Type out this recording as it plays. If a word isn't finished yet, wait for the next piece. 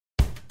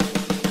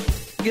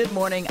Good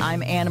morning.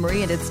 I'm Anna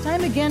Marie, and it's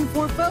time again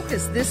for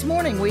Focus. This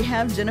morning, we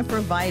have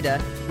Jennifer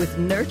Vida with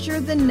Nurture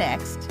the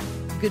Next.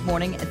 Good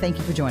morning, and thank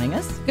you for joining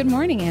us. Good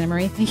morning, Anna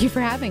Marie. Thank you for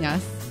having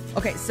us.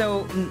 Okay,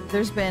 so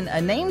there's been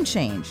a name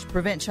change.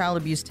 Prevent Child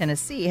Abuse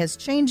Tennessee has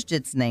changed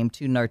its name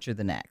to Nurture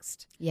the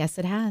Next. Yes,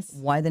 it has.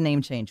 Why the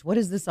name change? What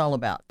is this all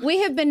about?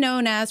 We have been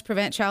known as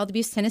Prevent Child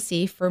Abuse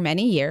Tennessee for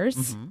many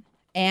years,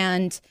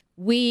 and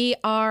we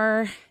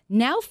are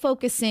now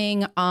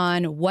focusing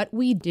on what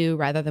we do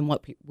rather than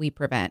what we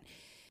prevent.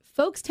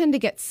 Folks tend to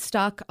get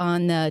stuck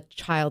on the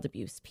child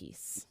abuse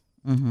piece,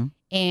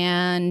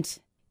 and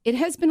it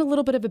has been a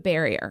little bit of a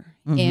barrier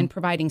in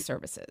providing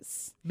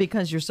services.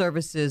 Because your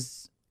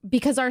services...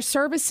 Because our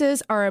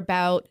services are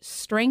about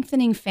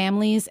strengthening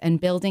families and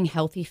building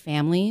healthy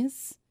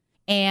families.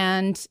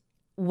 And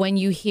when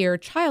you hear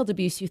child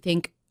abuse, you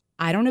think,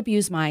 I don't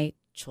abuse my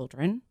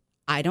children.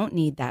 I don't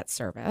need that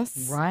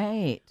service.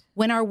 Right.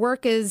 When our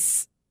work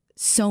is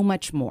so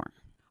much more.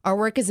 Our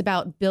work is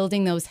about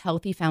building those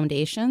healthy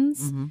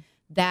foundations,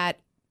 that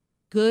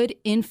good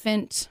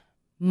infant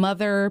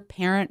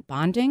mother-parent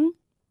bonding,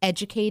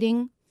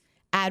 educating,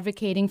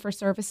 advocating for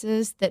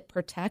services that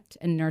protect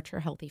and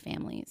nurture healthy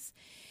families.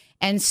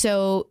 And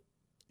so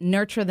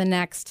Nurture the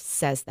Next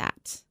says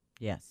that.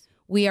 Yes.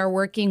 We are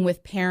working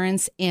with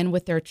parents and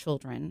with their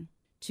children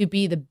to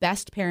be the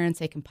best parents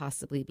they can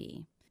possibly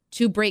be,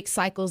 to break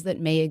cycles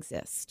that may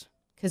exist,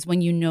 because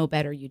when you know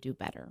better, you do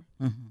better.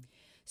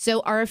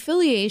 So our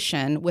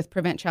affiliation with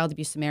Prevent Child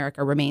Abuse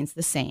America remains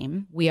the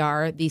same. We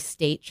are the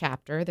state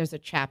chapter. There's a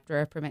chapter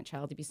of Prevent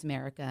Child Abuse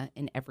America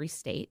in every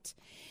state.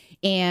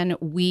 And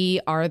we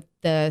are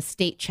the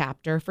state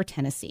chapter for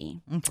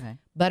Tennessee. Okay.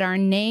 But our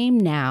name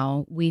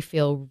now, we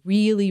feel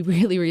really,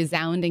 really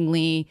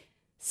resoundingly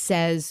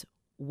says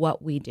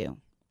what we do.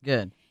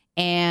 Good.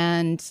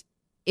 And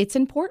it's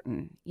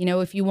important. You know,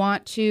 if you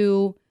want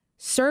to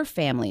serve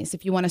families,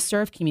 if you want to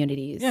serve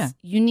communities,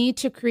 you need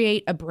to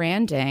create a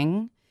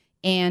branding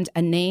and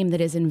a name that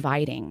is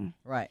inviting,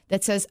 right?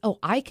 That says, oh,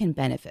 I can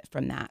benefit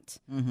from that.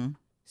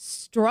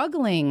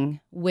 Struggling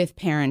with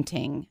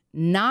parenting,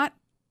 not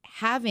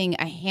having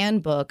a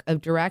handbook of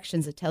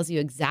directions that tells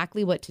you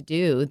exactly what to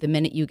do the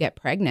minute you get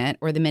pregnant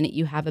or the minute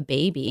you have a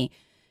baby,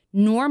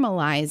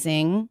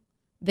 normalizing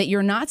that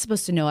you're not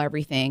supposed to know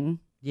everything.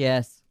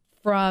 Yes.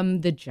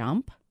 From the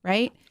jump,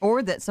 right?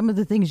 Or that some of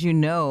the things you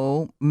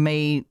know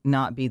may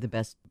not be the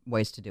best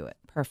ways to do it.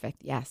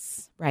 Perfect.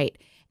 Yes. Right.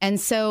 And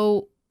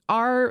so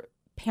our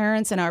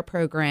parents in our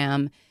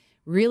program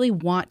really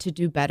want to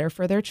do better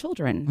for their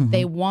children.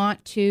 They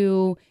want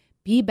to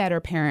be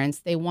better parents.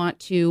 They want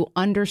to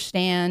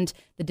understand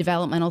the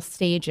developmental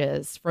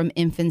stages from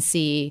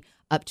infancy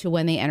up to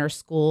when they enter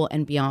school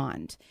and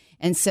beyond.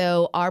 And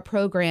so our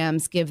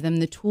programs give them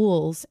the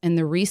tools and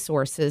the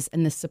resources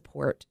and the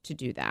support to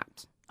do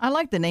that. I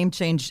like the name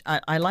change.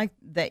 I like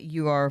that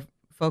you are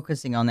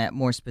focusing on that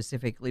more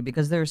specifically,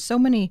 because there are so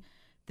many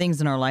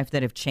things in our life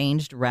that have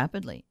changed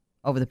rapidly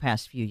over the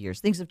past few years.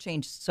 Things have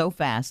changed so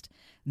fast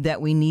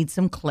that we need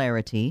some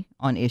clarity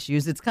on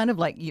issues. It's kind of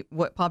like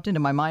what popped into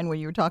my mind when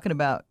you were talking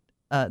about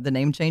the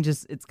name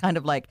changes. It's kind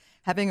of like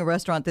having a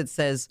restaurant that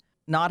says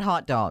not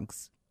hot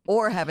dogs,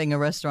 or having a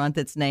restaurant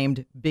that's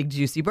named Big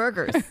Juicy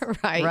Burgers.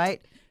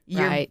 Right?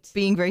 You're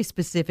being very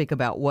specific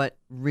about what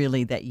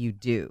really that you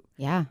do.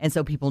 Yeah. And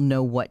so people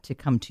know what to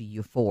come to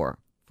you for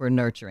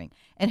nurturing.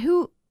 And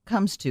who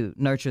comes to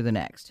Nurture the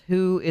Next?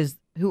 Who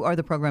are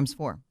the programs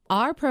for?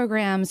 Our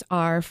programs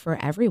are for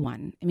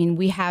everyone. I mean,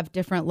 we have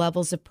different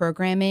levels of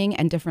programming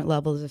and different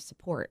levels of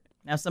support.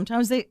 Now,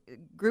 sometimes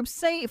groups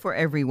say for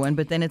everyone,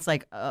 but then it's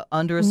like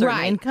under a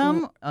certain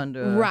income?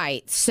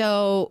 Right.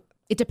 So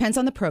it depends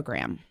on the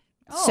program.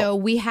 Oh. So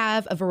we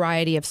have a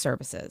variety of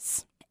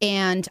services.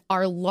 And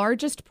our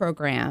largest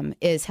program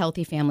is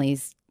Healthy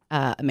Families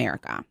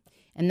America.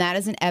 And that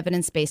is an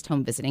evidence-based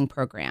home visiting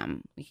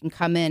program. We can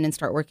come in and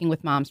start working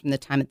with moms from the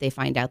time that they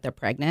find out they're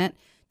pregnant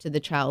to the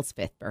child's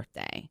 5th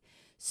birthday.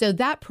 So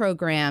that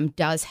program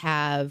does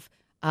have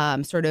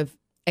sort of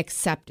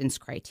acceptance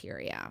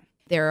criteria.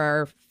 There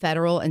are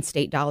federal and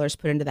state dollars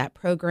put into that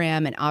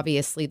program, and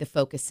obviously the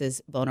focus is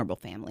vulnerable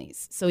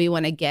families. So we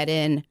want to get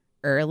in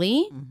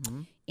early,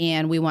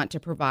 and we want to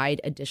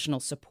provide additional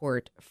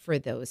support for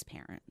those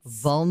parents.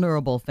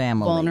 Vulnerable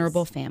families.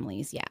 Vulnerable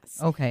families, yes.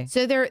 Okay.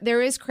 So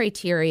there is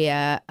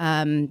criteria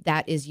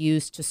that is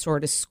used to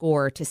sort of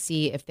score to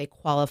see if they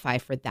qualify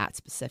for that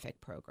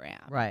specific program.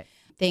 Right.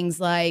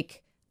 Things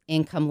like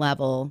income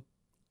level,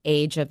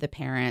 age of the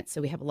parent.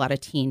 So we have a lot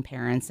of teen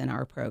parents in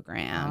our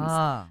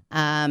programs.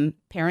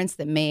 Parents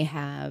that may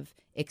have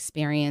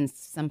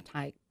experienced some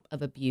type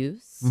of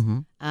abuse.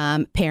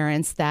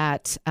 Parents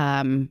that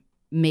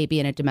may be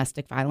in a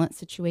domestic violence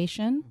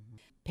situation.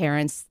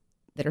 Parents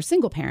that are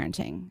single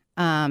parenting.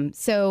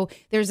 So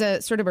there's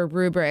a sort of a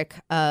rubric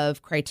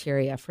of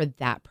criteria for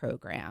that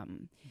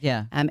program.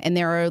 Yeah. And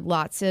there are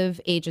lots of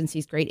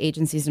agencies, great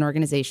agencies and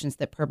organizations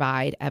that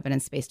provide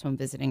evidence-based home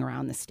visiting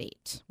around the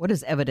state. What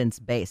does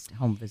evidence-based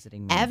home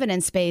visiting mean?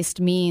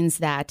 Evidence-based means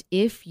that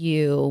if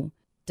you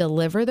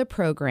deliver the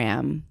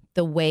program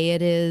the way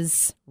it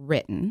is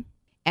written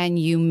and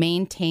you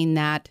maintain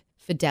that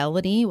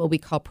fidelity, what we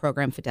call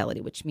program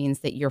fidelity, which means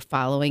that you're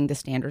following the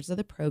standards of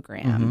the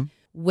program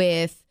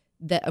with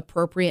the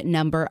appropriate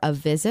number of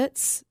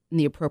visits and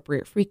the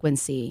appropriate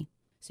frequency.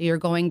 So you're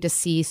going to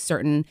see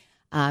certain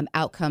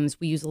outcomes.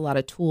 We use a lot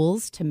of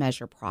tools to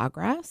measure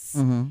progress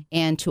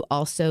and to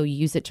also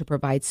use it to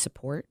provide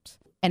support.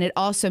 And it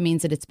also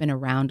means that it's been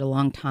around a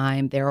long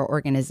time. There are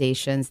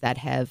organizations that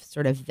have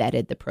sort of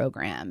vetted the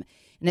program.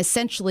 And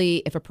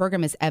essentially, if a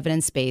program is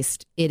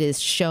evidence-based, it is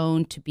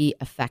shown to be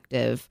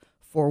effective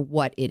for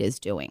what it is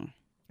doing.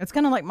 It's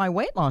kind of like my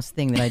weight loss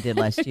thing that I did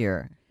last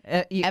year.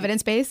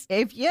 Evidence-based?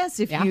 If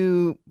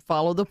you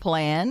follow the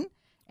plan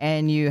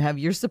and you have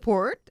your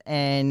support,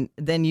 and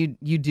then you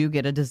do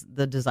get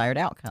the desired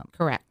outcome.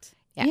 Correct.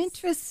 Yes.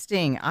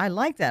 Interesting. I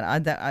like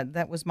that.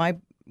 That was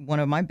one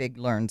of my big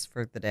learns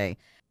for the day.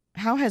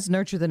 How has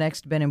Nurture the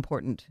Next been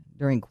important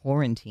during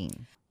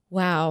quarantine?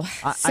 Wow.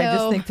 I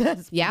just think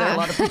there are a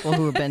lot of people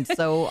who have been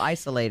so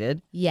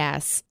isolated.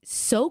 Yes.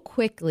 So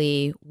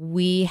quickly,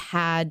 we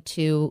had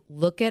to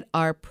look at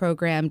our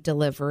program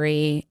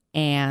delivery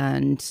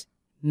and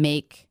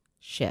make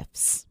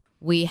shifts.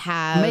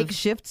 Make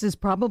shifts is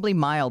probably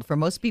mild for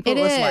most people. It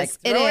was like,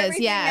 throw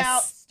everything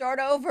out, start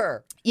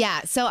over.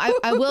 Yeah. So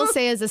I will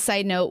say, as a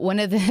side note, one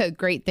of the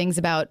great things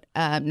about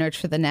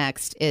Nurture the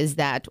Next is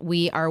that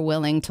we are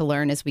willing to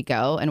learn as we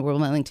go, and we're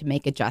willing to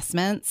make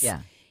adjustments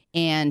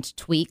and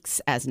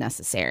tweaks as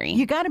necessary.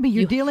 You got to be.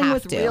 You're dealing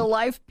with real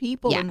life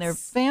people and their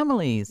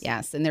families.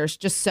 Yes. And there's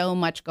just so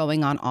much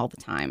going on all the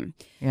time.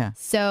 Yeah.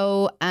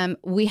 So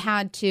we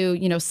had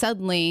to,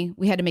 suddenly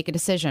we had to make a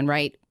decision,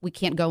 right? We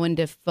can't go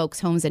into folks'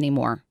 homes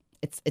anymore.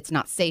 It's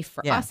not safe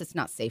for us. It's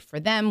not safe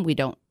for them.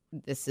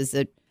 This is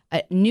a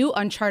new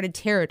uncharted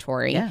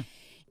territory. Yeah.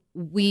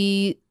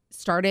 We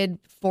started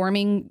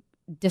forming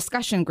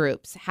discussion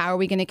groups. How are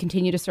we going to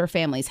continue to serve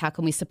families? How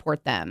can we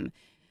support them?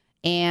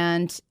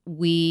 And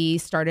we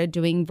started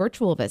doing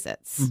virtual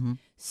visits.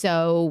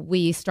 So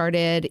we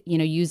started,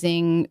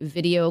 using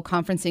video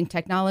conferencing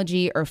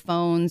technology or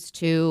phones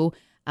to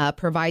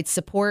provide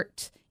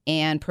support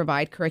and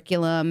provide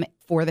curriculum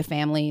for the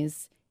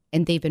families.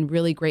 And they've been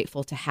really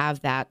grateful to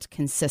have that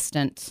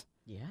consistent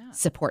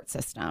support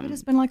system. It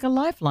has been like a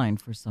lifeline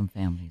for some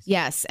families.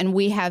 Yes. And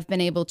we have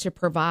been able to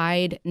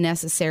provide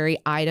necessary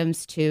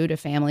items to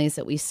families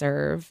that we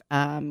serve.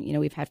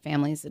 We've had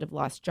families that have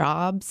lost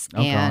jobs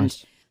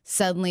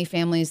suddenly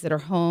families that are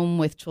home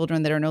with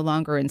children that are no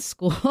longer in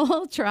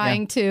school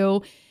trying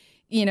to,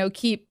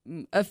 keep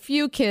a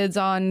few kids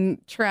on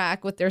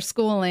track with their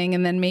schooling,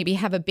 and then maybe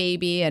have a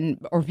baby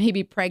or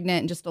maybe pregnant,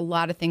 and just a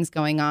lot of things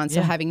going on.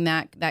 So having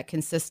that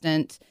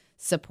consistent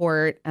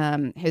support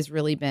has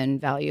really been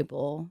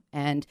valuable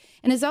and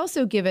has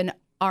also given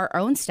our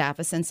own staff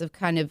a sense of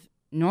kind of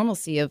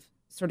normalcy of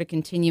sort of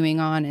continuing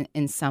on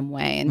in some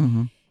way.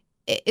 And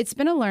it's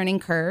been a learning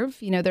curve.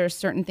 There are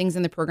certain things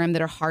in the program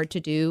that are hard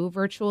to do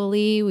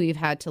virtually. We've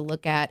had to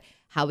look at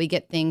how we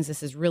get things.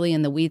 This is really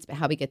in the weeds, but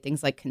how we get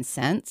things like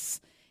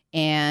consents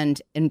and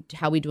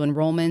how we do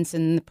enrollments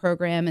in the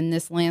program in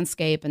this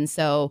landscape. And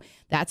so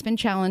that's been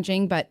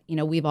challenging, but,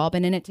 we've all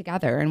been in it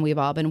together, and we've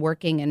all been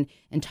working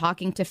and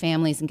talking to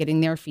families and getting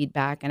their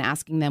feedback and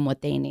asking them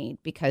what they need,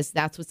 because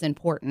that's what's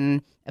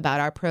important about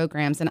our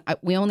programs. And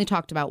we only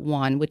talked about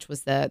one, which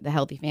was the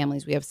Healthy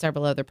Families. We have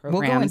several other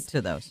programs. We'll go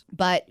into those.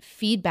 But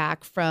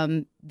feedback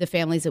from the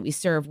families that we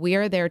serve, we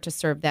are there to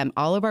serve them.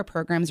 All of our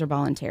programs are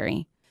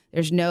voluntary.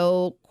 There's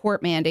no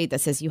court mandate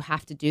that says you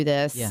have to do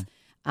this. Yeah.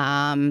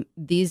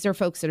 These are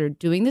folks that are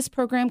doing this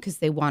program because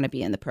they want to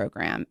be in the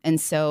program.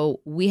 And so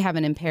we have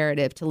an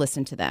imperative to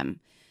listen to them,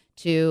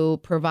 to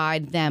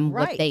provide them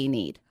what they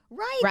need,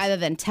 rather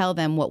than tell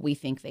them what we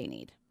think they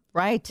need.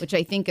 Right. Which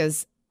I think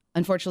is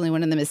unfortunately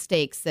one of the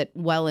mistakes that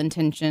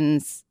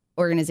well-intentioned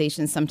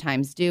organizations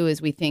sometimes do,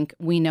 is we think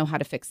we know how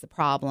to fix the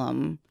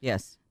problem.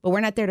 Yes. But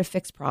we're not there to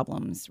fix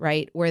problems,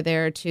 right? We're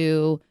there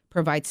to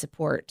provide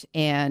support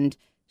and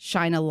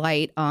shine a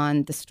light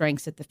on the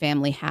strengths that the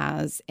family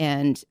has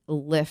and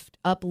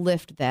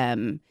uplift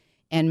them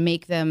and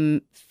make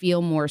them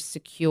feel more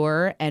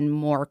secure and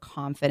more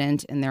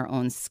confident in their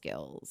own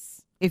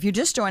skills. If you're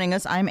just joining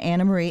us, I'm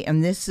Anna Marie,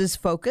 and this is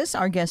Focus.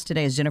 Our guest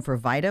today is Jennifer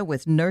Vida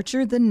with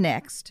Nurture the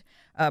Next.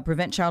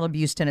 Prevent Child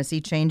Abuse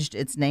Tennessee changed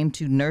its name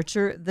to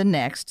Nurture the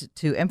Next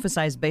to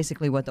emphasize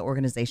basically what the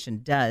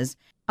organization does.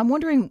 I'm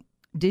wondering,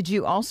 did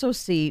you also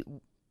see,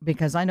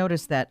 because I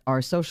noticed that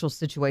our social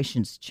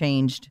situations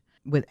changed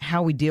with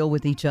how we deal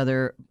with each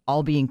other,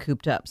 all being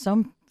cooped up.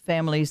 Some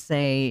families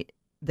say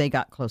they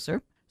got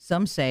closer.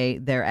 Some say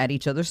they're at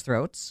each other's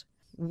throats.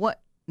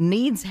 What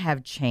needs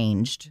have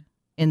changed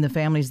in the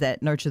families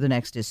that Nurture the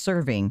Next is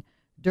serving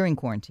during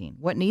quarantine?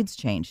 What needs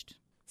changed?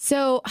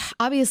 So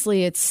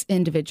obviously it's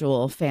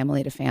individual,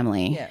 family to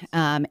family.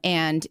 Yes.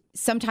 And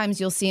sometimes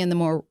you'll see in the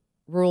more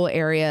rural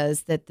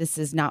areas that this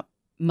is not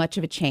much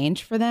of a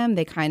change for them.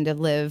 They kind of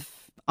live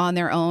on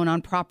their own,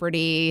 on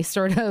property,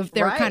 sort of.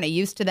 They're kind of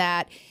used to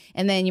that.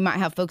 And then you might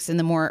have folks in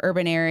the more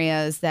urban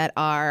areas that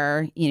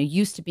are,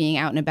 used to being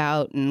out and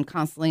about and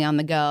constantly on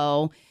the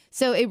go.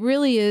 So it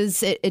really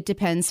is, it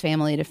depends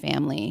family to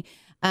family.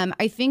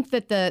 I think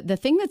that the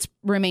thing that's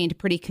remained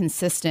pretty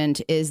consistent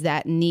is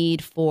that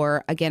need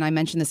for, again, I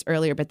mentioned this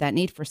earlier, but that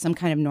need for some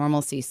kind of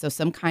normalcy. So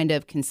some kind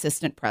of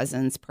consistent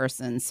presence,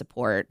 person,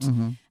 support.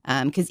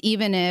 Because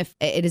even if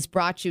it has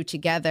brought you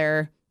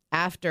together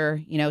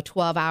after,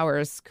 12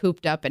 hours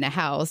cooped up in a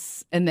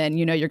house, and then,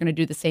 you're going to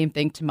do the same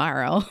thing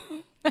tomorrow,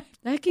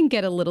 that can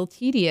get a little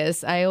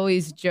tedious. I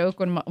always joke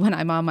when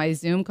I'm on my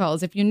Zoom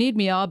calls, if you need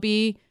me, I'll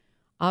be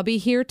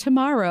here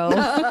tomorrow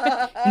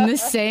in the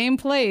same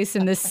place,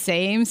 in the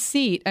same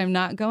seat. I'm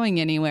not going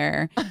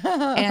anywhere.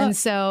 And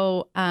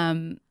so,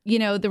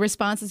 the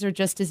responses are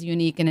just as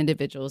unique and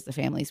individual as the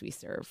families we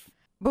serve.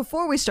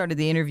 Before we started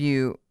the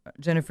interview,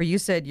 Jennifer, you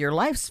said your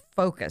life's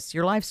focus,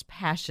 your life's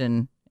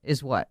passion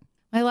is what?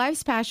 My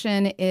life's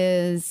passion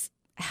is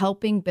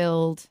helping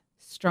build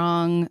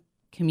strong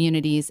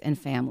communities and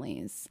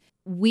families.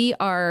 We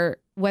are,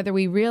 whether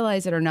we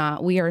realize it or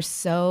not, we are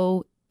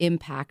so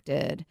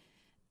impacted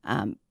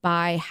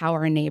by how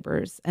our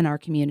neighbors and our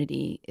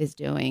community is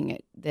doing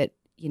that,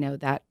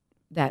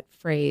 that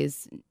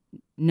phrase,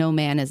 no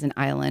man is an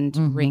island,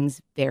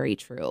 rings very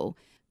true.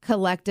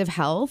 Collective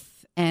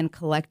health and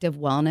collective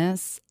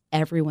wellness,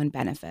 everyone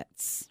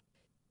benefits.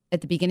 At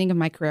the beginning of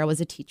my career, I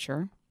was a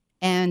teacher,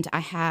 and I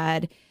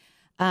had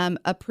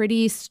a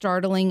pretty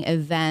startling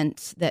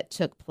event that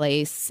took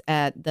place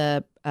at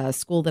the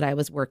school that I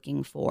was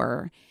working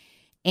for.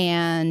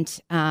 And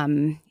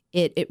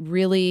it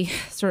really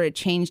sort of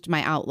changed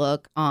my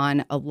outlook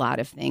on a lot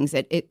of things.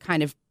 It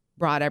kind of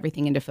brought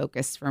everything into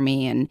focus for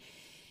me.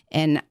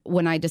 And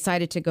when I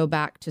decided to go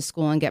back to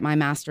school and get my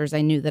master's,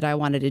 I knew that I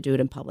wanted to do it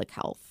in public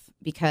health.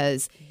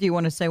 Because do you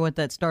want to say what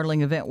that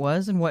startling event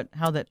was and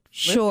how that flipped?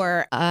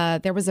 Sure.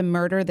 There was a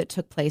murder that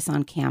took place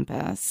on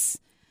campus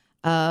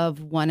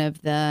of one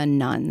of the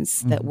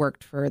nuns that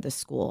worked for the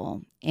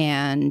school.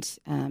 And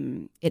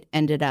it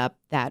ended up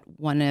that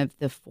one of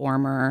the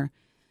former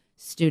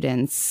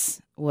students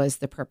was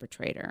the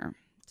perpetrator.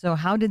 So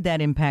how did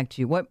that impact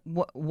you?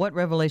 What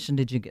revelation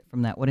did you get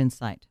from that? What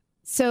insight?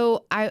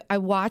 So I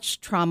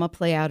watched trauma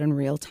play out in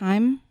real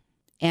time,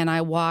 and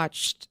I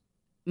watched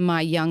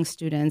my young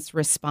students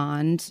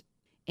respond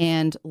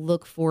and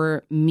look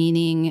for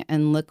meaning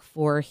and look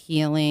for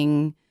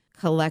healing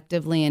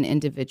collectively and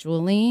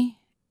individually.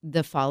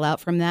 The fallout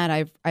from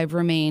that, I've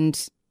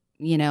remained,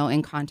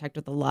 in contact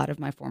with a lot of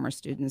my former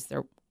students.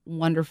 They're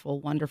wonderful,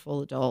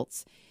 wonderful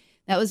adults.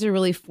 That was a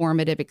really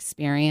formative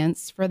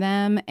experience for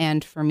them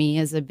and for me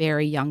as a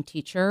very young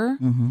teacher.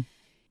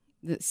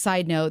 The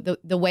side note,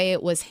 the way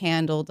it was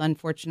handled,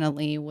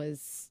 unfortunately,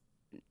 was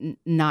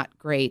not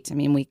great. I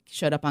mean, we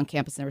showed up on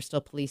campus and there were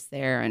still police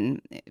there,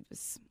 and it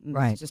was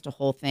just a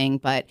whole thing.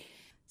 But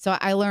so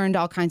I learned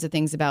all kinds of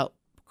things about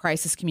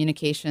crisis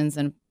communications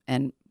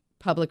and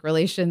public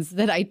relations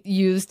that I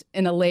used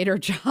in a later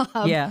job.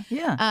 Yeah.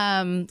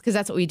 Because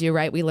that's what we do,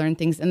 right? We learn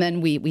things and then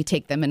we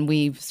take them and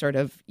we sort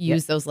of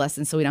use those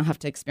lessons so we don't have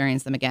to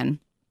experience them again.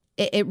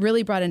 It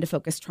really brought into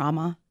focus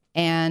trauma.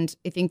 And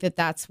I think that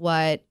that's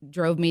what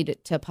drove me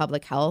to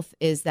public health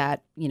is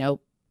that,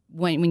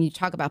 when you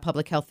talk about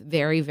public health,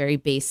 very, very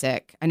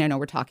basic. And I know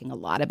we're talking a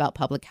lot about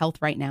public health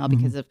right now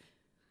because of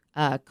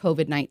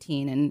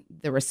COVID-19 and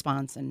the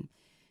response and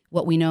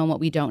what we know and what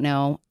we don't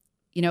know.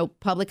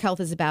 Public health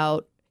is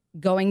about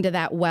going to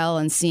that well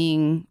and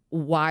seeing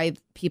why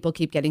people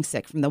keep getting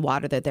sick from the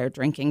water that they're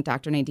drinking.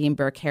 Dr. Nadine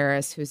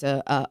Burke-Harris, who's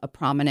a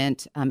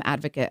prominent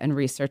advocate and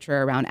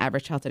researcher around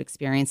average childhood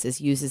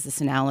experiences, uses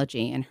this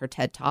analogy in her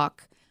TED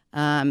Talk.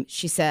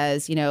 She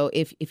says,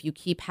 if you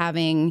keep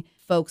having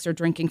folks are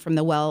drinking from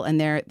the well and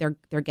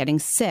they're getting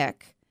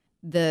sick,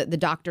 the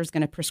doctor's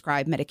going to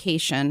prescribe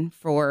medication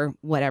for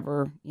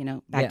whatever,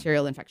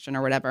 bacterial infection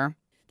or whatever.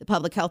 The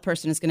public health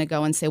person is going to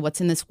go and say,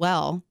 what's in this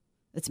well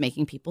that's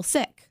making people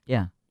sick?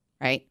 Yeah.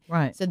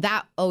 Right. So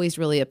that always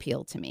really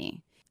appealed to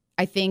me.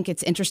 I think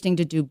it's interesting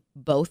to do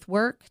both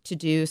work, to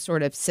do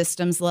sort of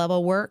systems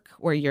level work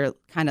where you're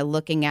kind of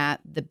looking at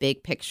the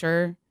big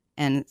picture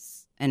and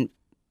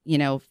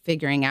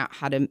figuring out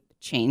how to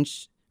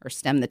change or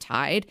stem the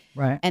tide.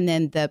 Right. And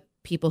then the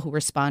people who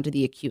respond to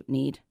the acute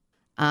need.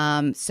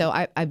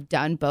 So I've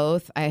done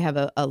both. I have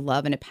a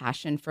love and a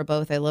passion for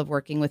both. I love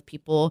working with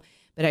people,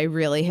 but I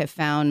really have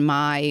found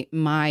my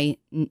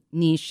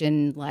niche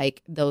in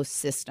like those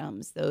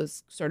systems,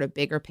 those sort of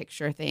bigger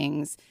picture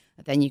things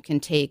that then you can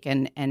take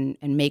and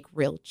make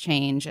real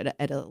change at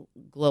a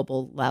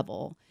global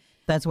level.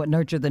 That's what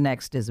Nurture the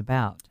Next is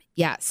about.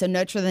 Yeah. So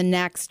Nurture the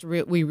Next,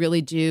 we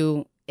really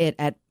do it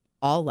at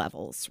all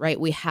levels, right?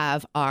 We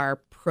have our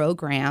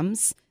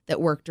programs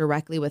that work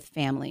directly with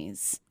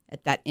families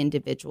at that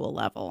individual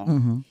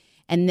level.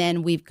 And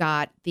then we've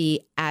got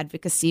the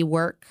advocacy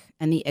work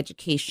and the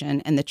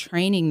education and the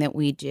training that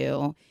we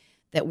do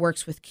that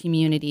works with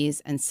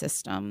communities and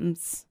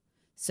systems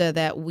so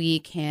that we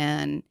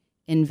can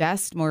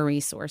invest more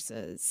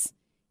resources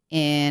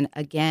in,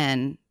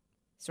 again,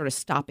 sort of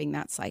stopping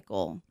that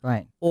cycle.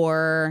 Right.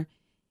 Or,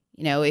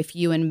 if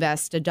you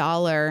invest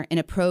 $1 in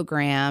a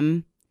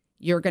program,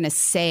 you're going to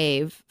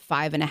save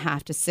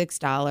 $5.50 to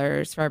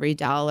 $6 for every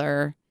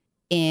dollar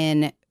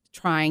in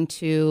trying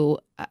to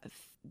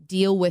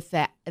deal with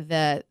that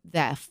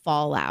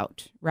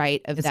fallout,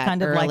 right? Of It's that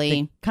kind of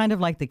early.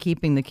 like the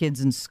keeping the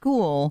kids in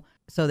school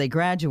so they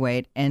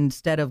graduate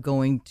instead of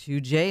going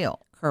to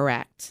jail.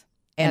 Correct.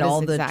 And That is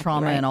all the exactly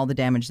trauma right. and all the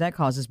damage that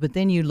causes. But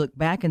then you look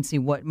back and see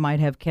what might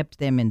have kept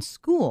them in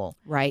school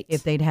Right.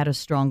 if they'd had a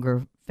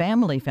stronger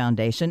family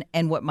foundation.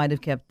 And what might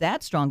have kept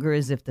that stronger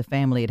is if the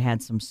family had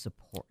had some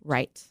support.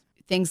 Right.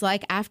 Things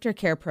like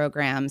aftercare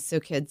programs, so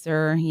kids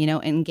are,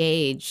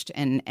 engaged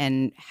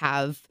and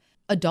have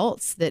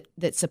adults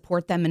that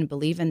support them and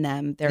believe in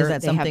them. They that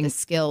have something- the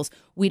skills.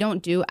 We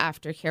don't do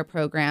aftercare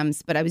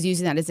programs, but I was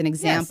using that as an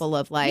example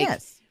of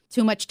Yes.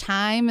 too much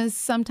time is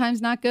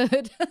sometimes not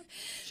good.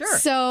 Sure.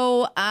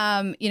 So,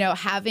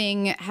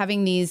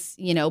 having these,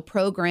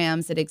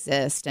 programs that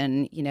exist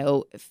and,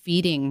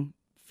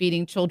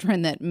 feeding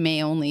children that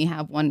may only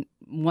have one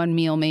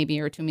meal maybe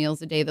or 2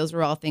 meals a day, those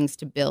are all things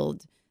to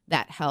build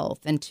that health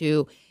and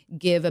to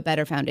give a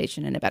better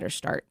foundation and a better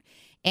start.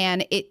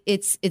 And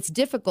it's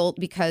difficult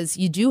because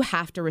you do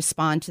have to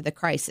respond to the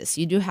crisis.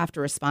 You do have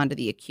to respond to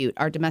the acute.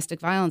 Our domestic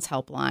violence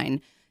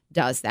helpline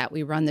does that.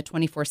 We run the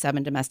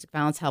 24/7 domestic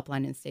violence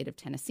helpline in the state of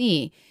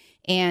Tennessee.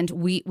 And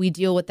we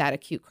deal with that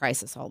acute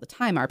crisis all the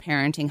time. Our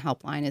parenting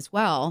helpline as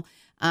well.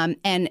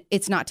 And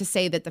it's not to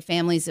say that the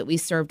families that we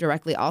serve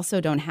directly also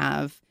don't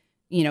have,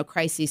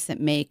 crises that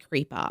may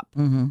creep up.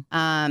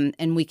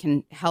 And we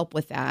can help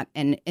with that.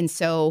 And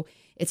so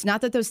it's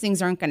not that those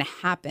things aren't going to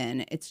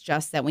happen. It's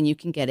just that when you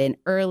can get in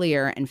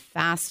earlier and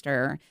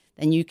faster,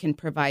 then you can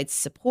provide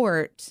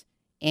support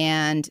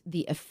and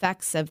the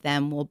effects of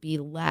them will be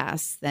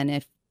less than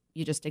if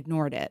you just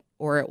ignored it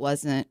or it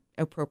wasn't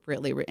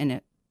appropriately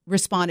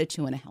responded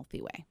to in a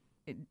healthy way.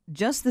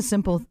 Just the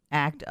simple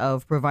act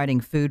of providing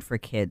food for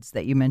kids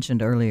that you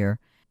mentioned earlier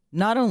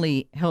not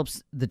only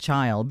helps the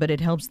child, but it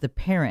helps the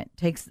parent,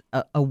 takes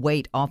a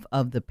weight off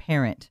of the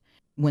parent.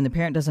 When the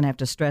parent doesn't have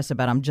to stress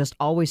about, I'm just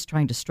always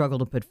trying to struggle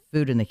to put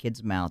food in the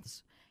kids'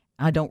 mouths.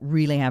 I don't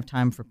really have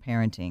time for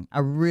parenting. I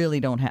really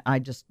don't have, I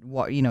just,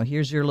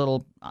 here's your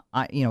little,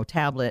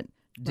 tablet,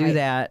 do Right.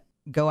 that,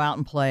 go out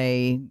and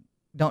play.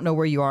 Don't know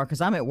where you are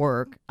because I'm at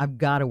work. I've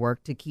got to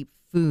work to keep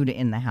food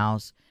in the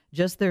house.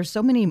 Just there's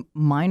so many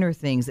minor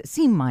things that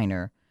seem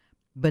minor,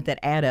 but that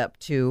add up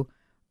to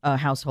a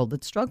household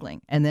that's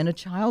struggling, and then a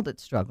child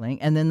that's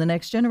struggling, and then the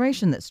next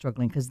generation that's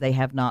struggling because they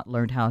have not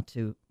learned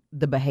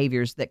the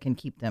behaviors that can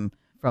keep them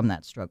from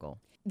that struggle.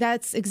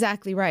 That's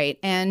exactly right.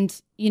 And,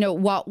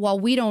 while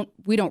we don't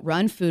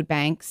run food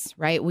banks,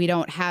 right? We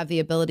don't have the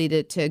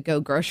ability to go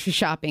grocery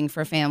shopping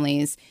for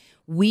families.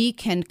 We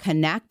can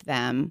connect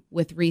them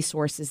with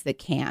resources that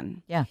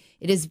can. Yeah.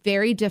 It is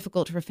very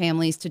difficult for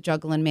families to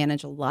juggle and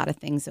manage a lot of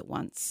things at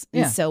once.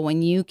 Yeah. And so when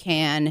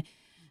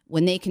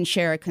they can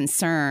share a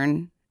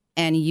concern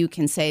and you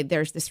can say,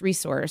 there's this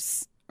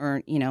resource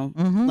or,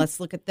 let's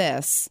look at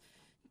this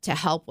to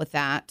help with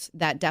that,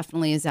 that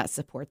definitely is that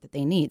support that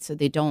they need. So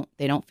they don't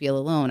feel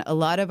alone. A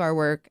lot of our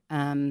work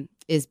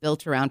is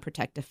built around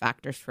protective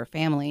factors for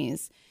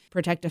families.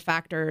 Protective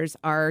factors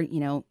are,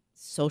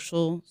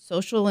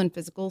 social and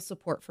physical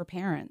support for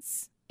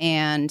parents.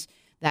 And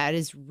that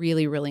is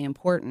really, really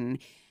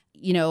important.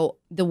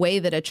 The way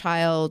that a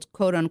child,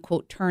 quote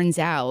unquote, turns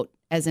out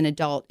as an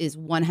adult is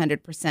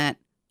 100%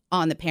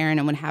 on the parent,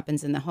 and what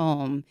happens in the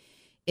home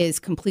is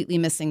completely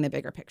missing the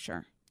bigger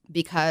picture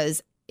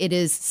because it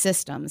is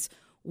systems.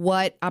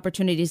 What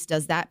opportunities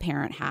does that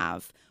parent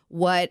have?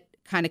 What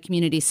kind of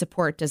community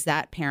support does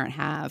that parent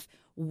have?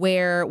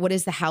 What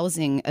is the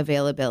housing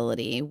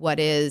availability?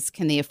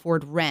 Can they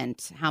afford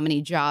rent? How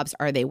many jobs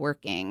are they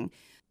working?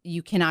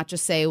 You cannot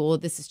just say, well,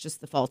 this is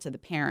just the fault of the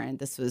parent.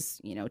 This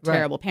was,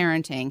 terrible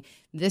parenting.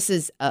 This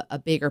is a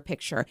bigger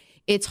picture.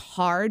 It's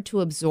hard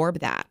to absorb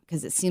that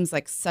because it seems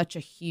like such a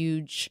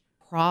huge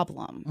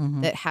problem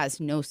that has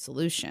no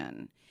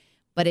solution,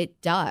 but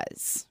it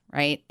does,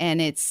 right?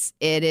 And it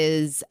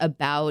is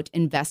about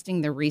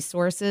investing the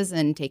resources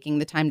and taking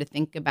the time to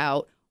think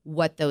about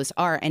what those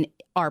are. And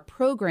our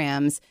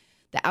programs,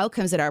 the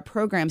outcomes that our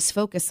programs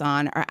focus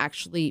on are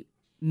actually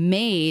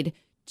made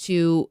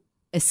to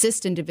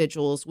assist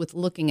individuals with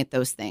looking at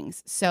those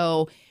things.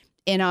 So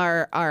in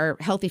our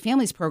Healthy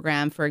Families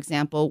program, for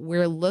example,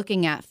 we're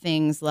looking at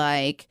things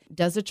like,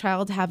 does a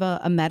child have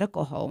a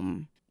medical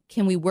home?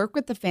 Can we work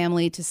with the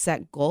family to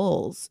set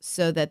goals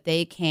so that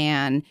they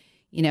can,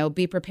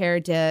 be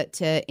prepared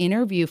to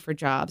interview for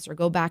jobs or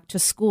go back to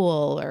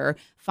school or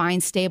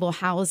find stable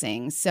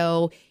housing?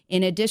 So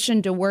in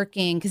addition to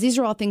working, because these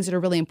are all things that are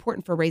really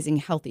important for raising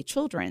healthy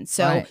children.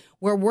 So Right.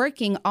 we're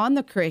working on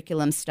the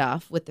curriculum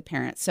stuff with the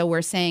parents. So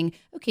we're saying,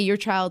 okay, your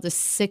child is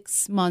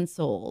 6 months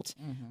old.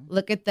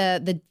 Look at the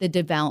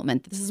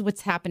development. This is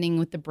what's happening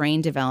with the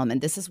brain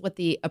development. This is what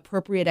the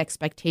appropriate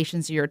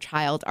expectations of your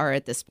child are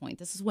at this point.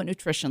 This is what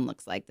nutrition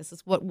looks like. This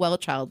is what well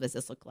child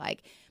visits look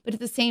like. But at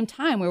the same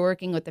time, we're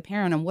working with the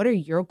parent on what are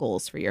your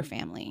goals for your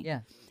family?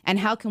 Yeah. And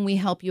how can we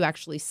help you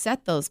actually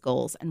set those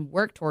goals and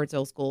work towards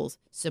those goals,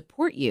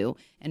 support you you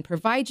and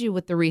provide you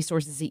with the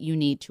resources that you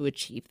need to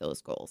achieve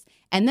those goals,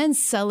 and then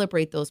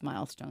celebrate those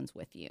milestones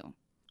with you.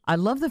 I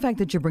love the fact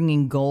that you're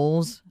bringing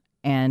goals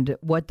and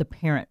what the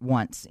parent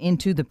wants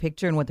into the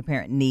picture and what the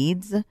parent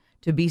needs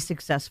to be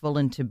successful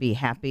and to be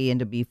happy and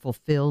to be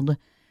fulfilled.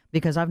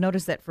 Because I've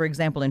noticed that, for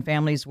example, in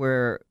families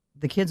where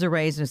the kids are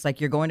raised and it's like,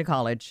 you're going to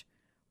college,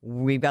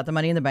 we've got the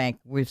money in the bank,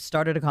 we've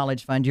started a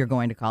college fund, you're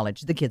going to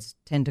college. The kids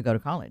tend to go to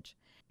college.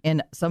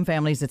 In some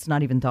families, it's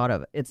not even thought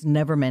of. It's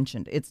never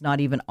mentioned. It's not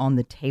even on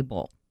the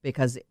table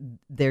because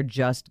they're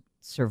just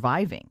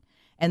surviving.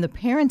 And the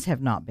parents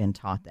have not been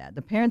taught that.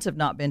 The parents have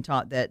not been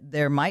taught that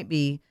there might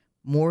be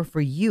more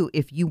for you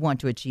if you want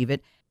to achieve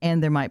it,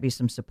 and there might be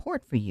some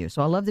support for you.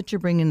 So I love that you're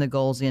bringing the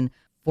goals in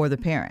for the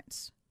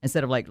parents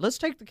instead of like, let's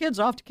take the kids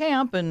off to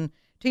camp and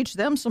teach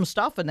them some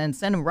stuff and then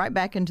send them right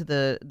back into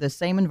the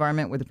same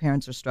environment where the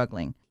parents are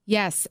struggling.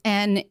 Yes.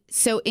 And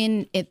so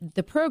in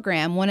the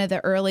program, one of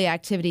the early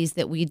activities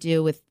that we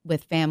do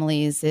with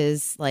families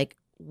is like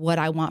what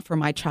I want for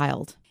my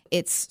child.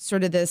 It's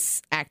sort of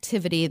this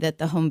activity that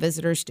the home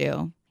visitors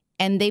do.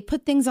 And they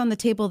put things on the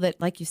table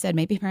that, like you said,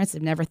 maybe parents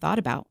have never thought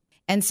about.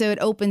 And so it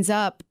opens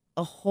up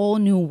a whole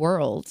new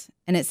world.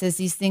 And it says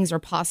these things are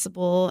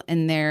possible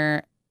and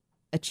they're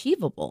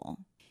achievable.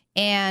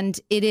 And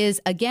it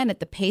is, again, at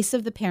the pace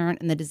of the parent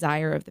and the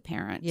desire of the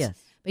parent. Yes.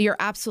 But you're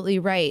absolutely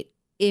right.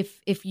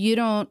 If you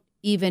don't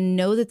even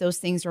know that those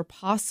things are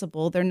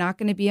possible, they're not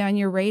going to be on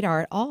your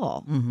radar at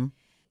all. Mm-hmm.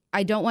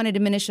 I don't want to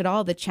diminish at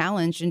all the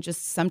challenge and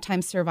just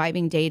sometimes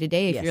surviving day to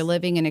day. If Yes. you're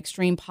living in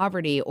extreme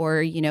poverty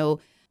or,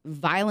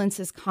 violence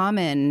is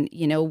common,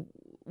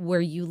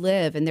 where you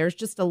live. And there's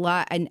just a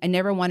lot. I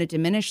never want to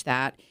diminish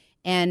that.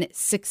 And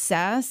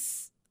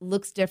success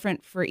looks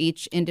different for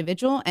each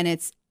individual. And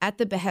it's at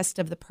the behest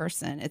of the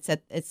person. It's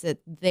at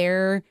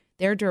their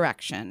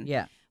direction.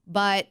 Yeah.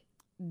 But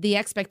the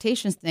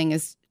expectations thing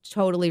is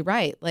totally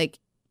right. Like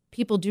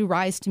people do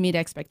rise to meet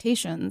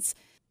expectations.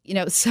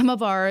 Some of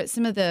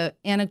the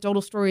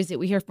anecdotal stories that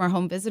we hear from our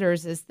home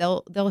visitors is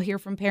they'll hear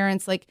from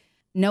parents like,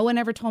 no one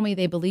ever told me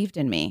they believed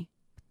in me.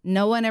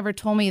 No one ever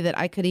told me that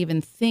I could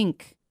even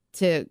think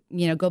to,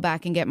 go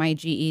back and get my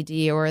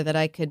GED or that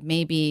I could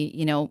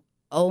maybe,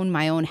 own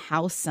my own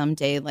house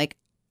someday. Like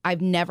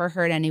I've never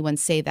heard anyone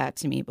say that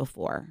to me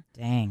before.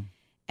 Dang.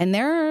 And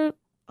there are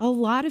a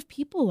lot of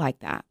people like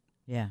that.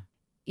 Yeah.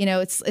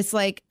 It's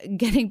like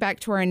getting back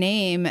to our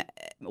name.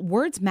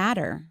 Words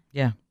matter.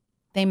 Yeah.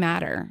 They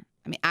matter.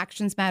 I mean,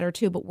 actions matter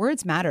too, but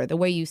words matter. The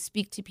way you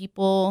speak to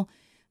people,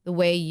 the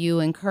way you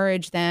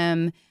encourage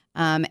them,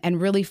 and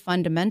really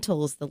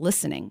fundamental is the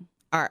listening.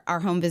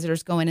 Our home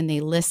visitors go in and they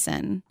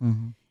listen,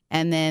 Mm-hmm.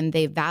 and then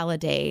they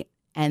validate,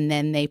 and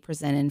then they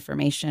present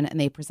information and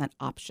they present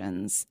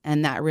options.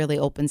 And that really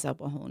opens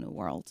up a whole new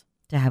world.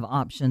 To have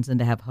options and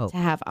to have hope. To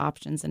have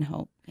options and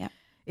hope. Yeah.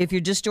 If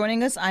you're just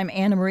joining us, I'm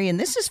Anna Marie, and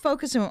this is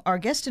focusing. Our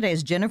guest today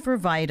is Jennifer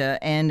Vida,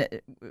 and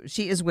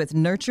she is with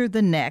Nurture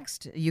the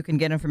Next. You can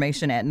get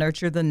information at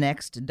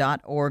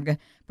nurturethenext.org.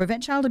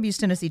 Prevent Child Abuse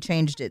Tennessee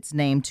changed its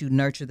name to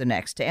Nurture the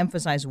Next to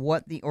emphasize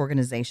what the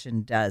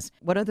organization does.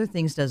 What other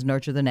things does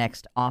Nurture the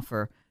Next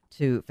offer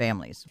to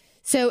families?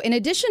 So in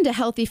addition to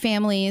Healthy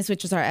Families,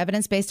 which is our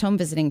evidence-based home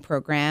visiting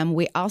program,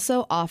 we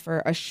also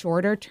offer a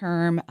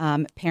shorter-term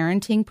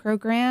parenting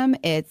program.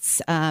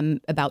 It's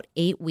about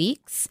 8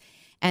 weeks.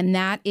 And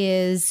that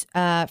is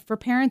for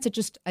parents that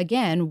just,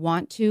 again,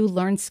 want to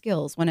learn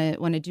skills, want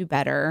to do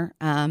better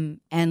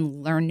and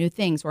learn new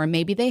things, or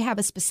maybe they have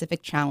a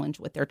specific challenge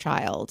with their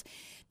child.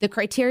 The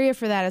criteria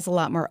for that is a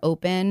lot more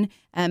open.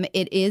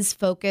 It is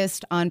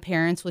focused on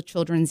parents with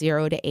children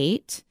 0 to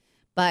 8,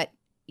 but,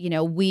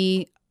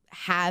 we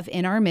have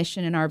in our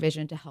mission and our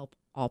vision to help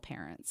all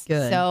parents.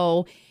 Good.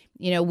 So,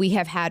 we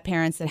have had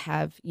parents that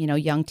have,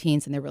 young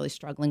teens and they're really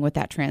struggling with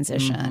that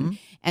transition. Mm-hmm.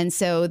 And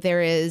so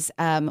there is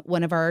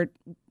one of our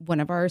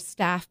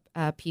staff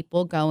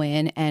people go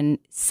in and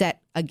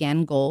set,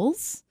 again,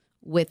 goals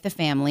with the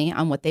family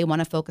on what they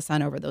want to focus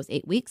on over those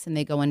 8 weeks. And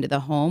they go into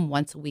the home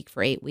once a week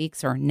for 8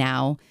 weeks, or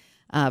now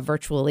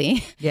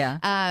virtually. Yeah.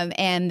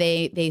 And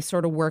they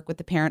sort of work with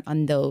the parent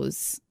on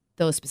those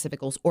specific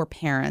goals, or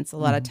parents. A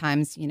lot of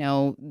times,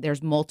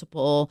 there's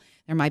multiple,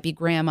 there might be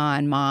grandma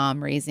and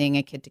mom raising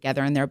a kid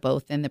together and they're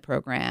both in the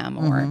program,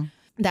 or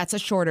that's a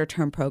shorter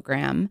term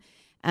program.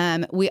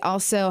 We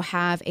also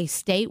have a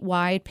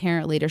statewide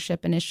parent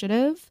leadership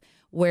initiative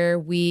where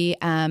we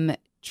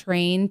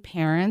train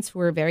parents who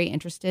are very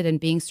interested in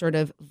being sort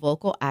of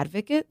vocal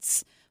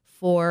advocates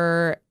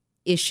for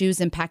issues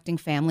impacting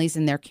families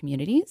in their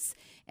communities.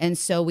 And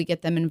so we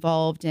get them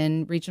involved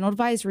in regional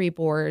advisory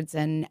boards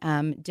and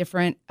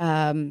different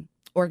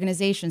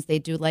organizations. They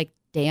do like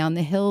Day on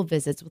the Hill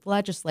visits with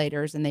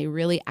legislators, and they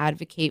really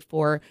advocate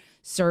for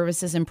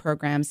services and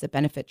programs that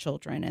benefit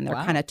children. And they're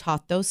kind of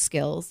taught those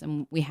skills,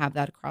 and we have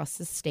that across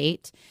the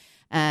state.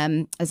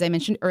 As I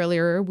mentioned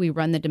earlier, we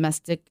run the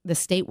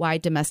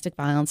statewide domestic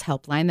violence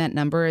helpline. That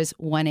number is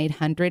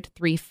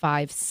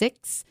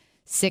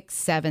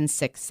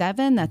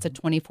 1-800-356-6767. That's a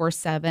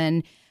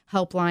 24/7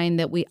 helpline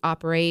that we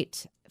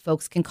operate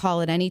Folks can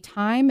call at any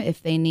time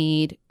if they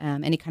need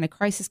any kind of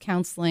crisis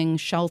counseling,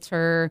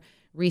 shelter,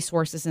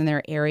 resources in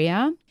their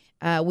area.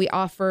 We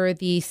offer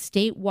the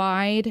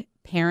statewide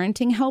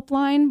parenting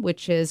helpline,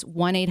 which is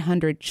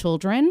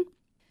 1-800-CHILDREN.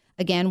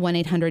 Again,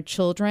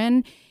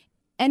 1-800-CHILDREN.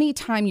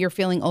 Anytime you're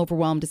feeling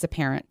overwhelmed as a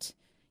parent,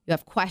 you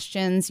have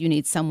questions, you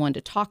need someone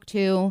to talk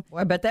to.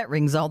 Well, I bet that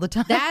rings all the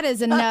time. That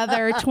is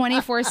another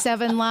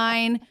 24/7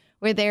 line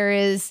where there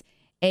is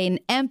an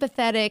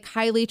empathetic,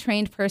 highly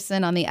trained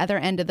person on the other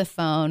end of the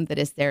phone that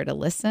is there to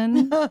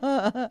listen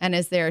and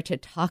is there to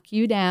talk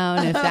you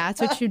down if that's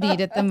what you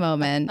need at the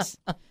moment.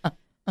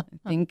 I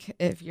think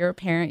if you're a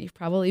parent, you've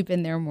probably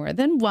been there more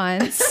than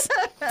once.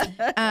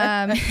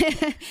 And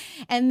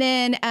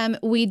then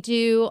we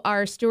do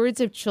our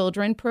Stewards of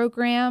Children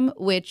program,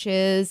 which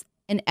is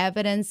an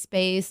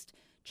evidence-based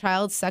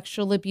child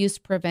sexual abuse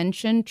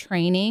prevention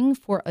training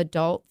for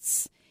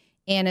adults.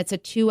 And it's a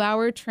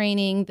 2-hour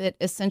training that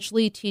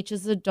essentially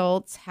teaches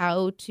adults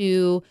how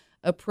to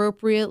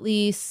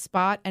appropriately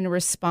spot and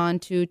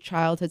respond to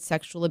childhood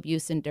sexual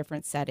abuse in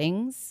different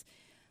settings.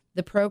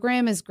 The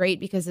program is great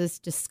because it's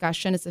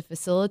discussion. It's a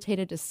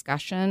facilitated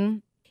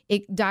discussion.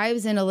 It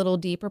dives in a little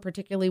deeper,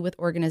 particularly with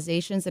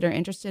organizations that are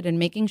interested in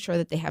making sure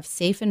that they have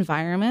safe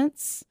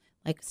environments,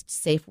 like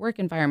safe work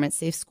environments,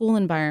 safe school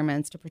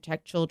environments to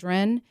protect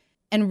children,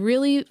 and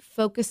really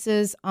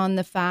focuses on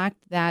the fact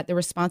that the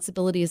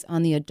responsibility is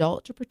on the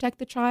adult to protect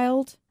the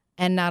child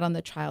and not on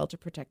the child to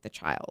protect the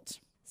child.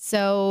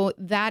 So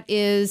that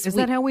is... Is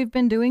that how we've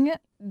been doing it?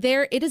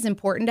 It is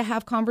important to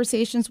have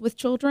conversations with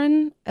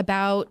children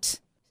about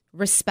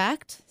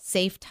respect,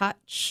 safe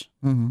touch,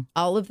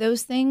 all of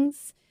those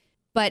things.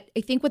 But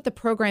I think what the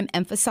program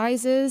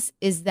emphasizes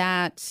is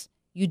that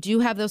you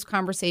do have those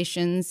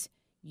conversations.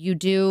 You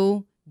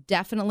do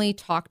definitely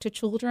talk to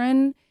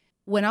children.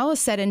 When all is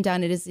said and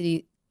done, it is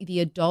the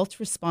adult's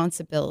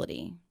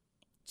responsibility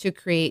to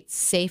create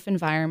safe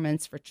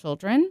environments for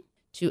children,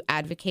 to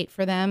advocate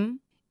for them,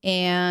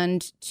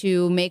 and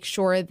to make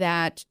sure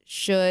that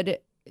should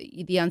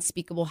the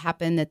unspeakable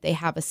happen, that they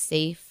have a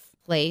safe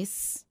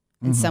place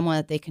and someone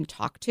that they can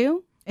talk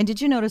to. And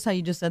did you notice how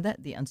you just said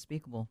that? The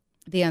unspeakable.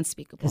 The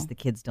unspeakable. Because the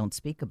kids don't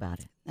speak about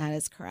it. That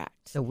is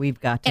correct. So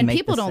we've got to and make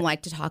people don't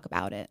like to talk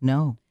about it.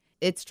 No.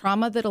 It's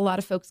trauma that a lot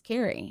of folks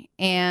carry.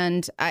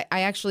 And I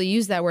actually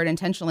use that word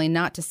intentionally,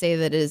 not to say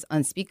that it is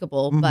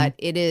unspeakable, but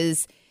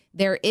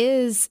there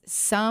is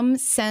some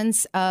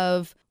sense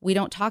of we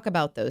don't talk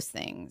about those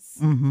things.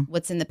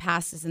 What's in the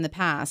past is in the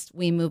past.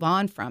 We move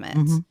on from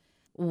it.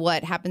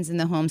 What happens in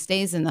the home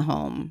stays in the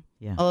home.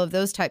 Yeah. All of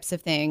those types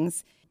of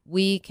things.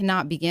 We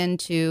cannot begin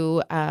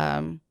to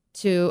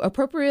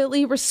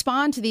appropriately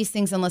respond to these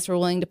things unless we're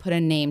willing to put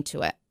a name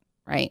to it.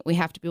 Right? We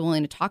have to be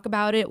willing to talk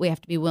about it. We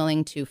have to be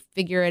willing to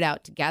figure it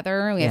out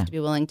together. We have to be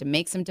willing to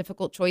make some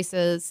difficult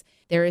choices.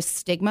 There is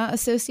stigma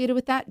associated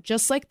with that,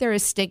 just like there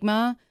is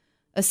stigma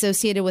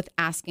associated with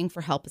asking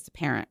for help as a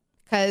parent,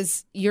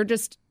 because you're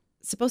just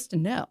supposed to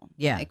know.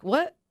 Yeah. Like,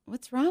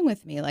 what's wrong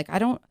with me? Like, why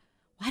don't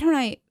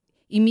I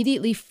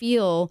immediately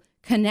feel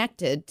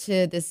connected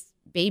to this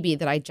baby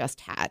that I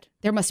just had?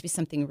 There must be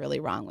something really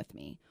wrong with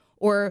me.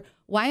 Or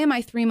why am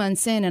I 3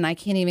 months in and I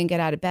can't even get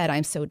out of bed?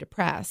 I'm so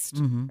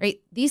depressed, right?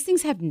 These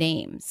things have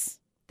names.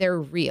 They're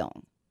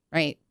real,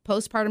 right?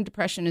 Postpartum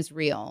depression is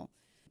real.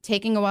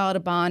 Taking a while to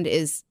bond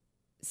is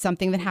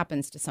something that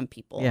happens to some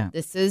people. Yeah.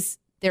 This is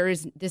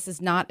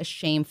not a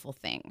shameful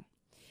thing.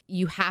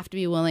 You have to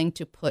be willing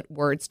to put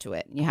words to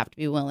it. You have to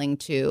be willing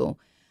to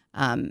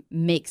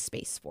make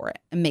space for it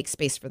and make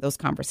space for those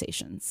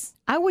conversations.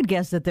 I would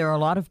guess that there are a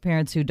lot of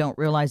parents who don't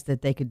realize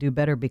that they could do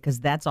better because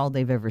that's all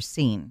they've ever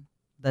seen.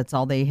 That's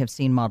all they have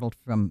seen modeled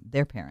from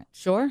their parents.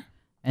 Sure.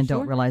 And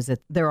don't realize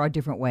that there are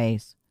different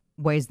ways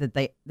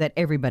that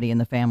everybody in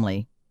the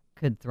family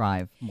could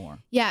thrive more.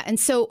 Yeah. And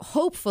so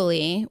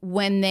hopefully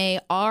when they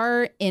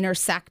are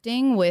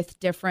intersecting with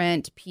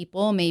different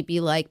people, maybe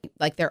like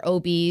their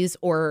OBs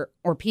or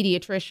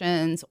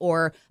pediatricians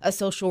or a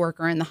social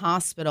worker in the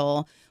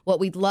hospital, what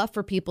we'd love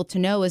for people to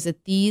know is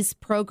that these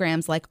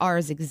programs like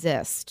ours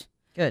exist.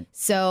 Good.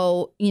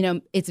 So,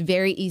 it's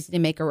very easy to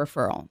make a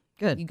referral.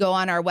 Good. You go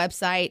on our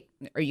website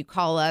or you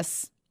call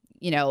us,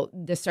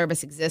 the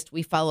service exists.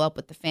 We follow up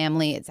with the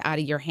family. It's out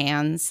of your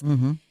hands.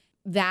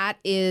 That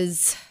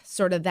is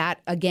sort of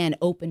that, again,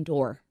 open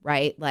door,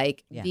 right?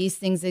 Like these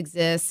things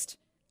exist.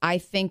 I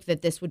think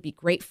that this would be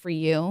great for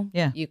you.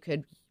 Yeah. You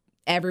could,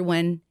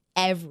 everyone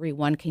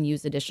can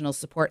use additional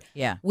support.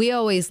 Yeah. We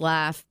always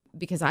laugh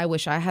because I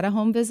wish I had a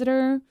home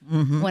visitor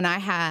when I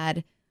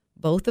had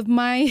both of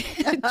my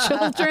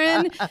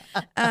children.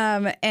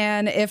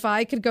 And if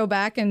I could go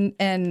back and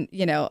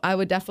I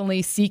would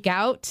definitely seek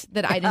out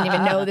that I didn't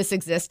even know this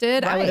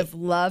existed. Right. I would have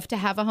loved to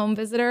have a home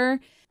visitor.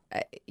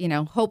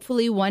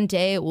 Hopefully one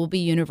day it will be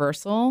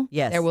universal.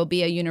 Yes. There will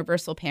be a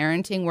universal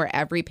parenting where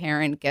every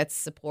parent gets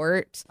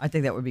support. I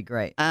think that would be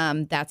great.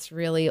 That's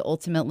really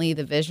ultimately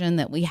the vision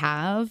that we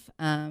have.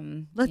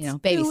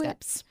 Baby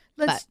steps.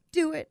 Let's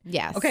do it.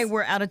 Yes. Okay,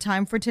 we're out of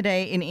time for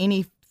today. In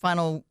any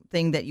final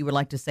thing that you would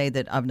like to say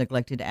that I've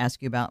neglected to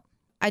ask you about?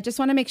 I just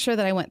want to make sure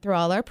that I went through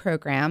all our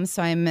programs.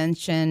 So I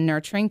mentioned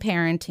Nurturing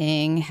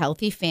Parenting,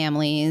 Healthy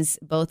Families,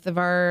 both of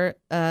our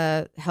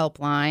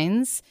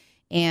helplines,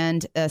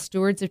 and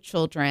Stewards of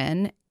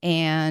Children.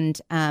 And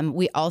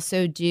we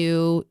also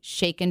do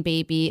Shaken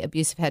Baby,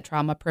 abusive head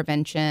trauma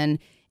prevention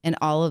in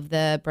all of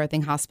the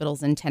birthing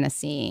hospitals in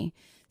Tennessee.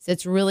 So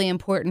it's really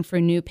important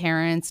for new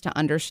parents to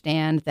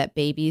understand that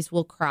babies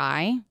will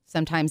cry.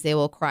 Sometimes they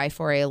will cry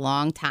for a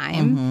long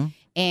time. Mm-hmm.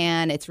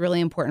 And it's really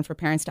important for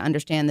parents to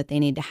understand that they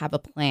need to have a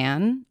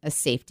plan, a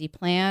safety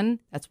plan.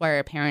 That's why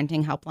our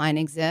parenting helpline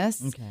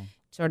exists. Okay.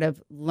 Sort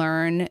of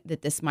learn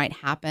that this might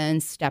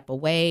happen, step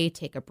away,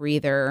 take a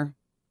breather.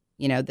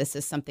 You know, this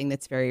is something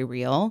that's very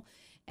real.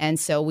 And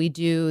so we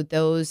do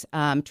those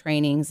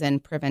trainings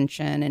and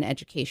prevention and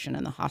education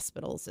in the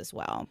hospitals as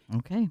well.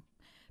 Okay.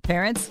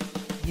 Parents,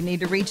 you need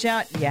to reach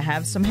out. You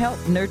have some help.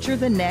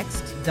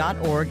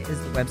 NurtureTheNext.org is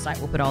the website.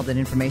 We'll put all that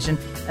information,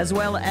 as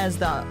well as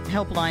the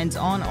helplines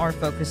on our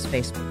Focus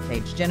Facebook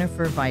page.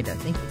 Jennifer Vida,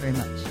 thank you very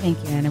much.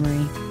 Thank you, Anna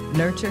Marie.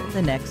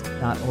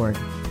 NurtureTheNext.org.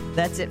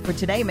 That's it for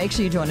today. Make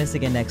sure you join us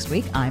again next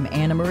week. I'm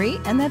Anna Marie,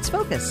 and that's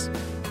Focus.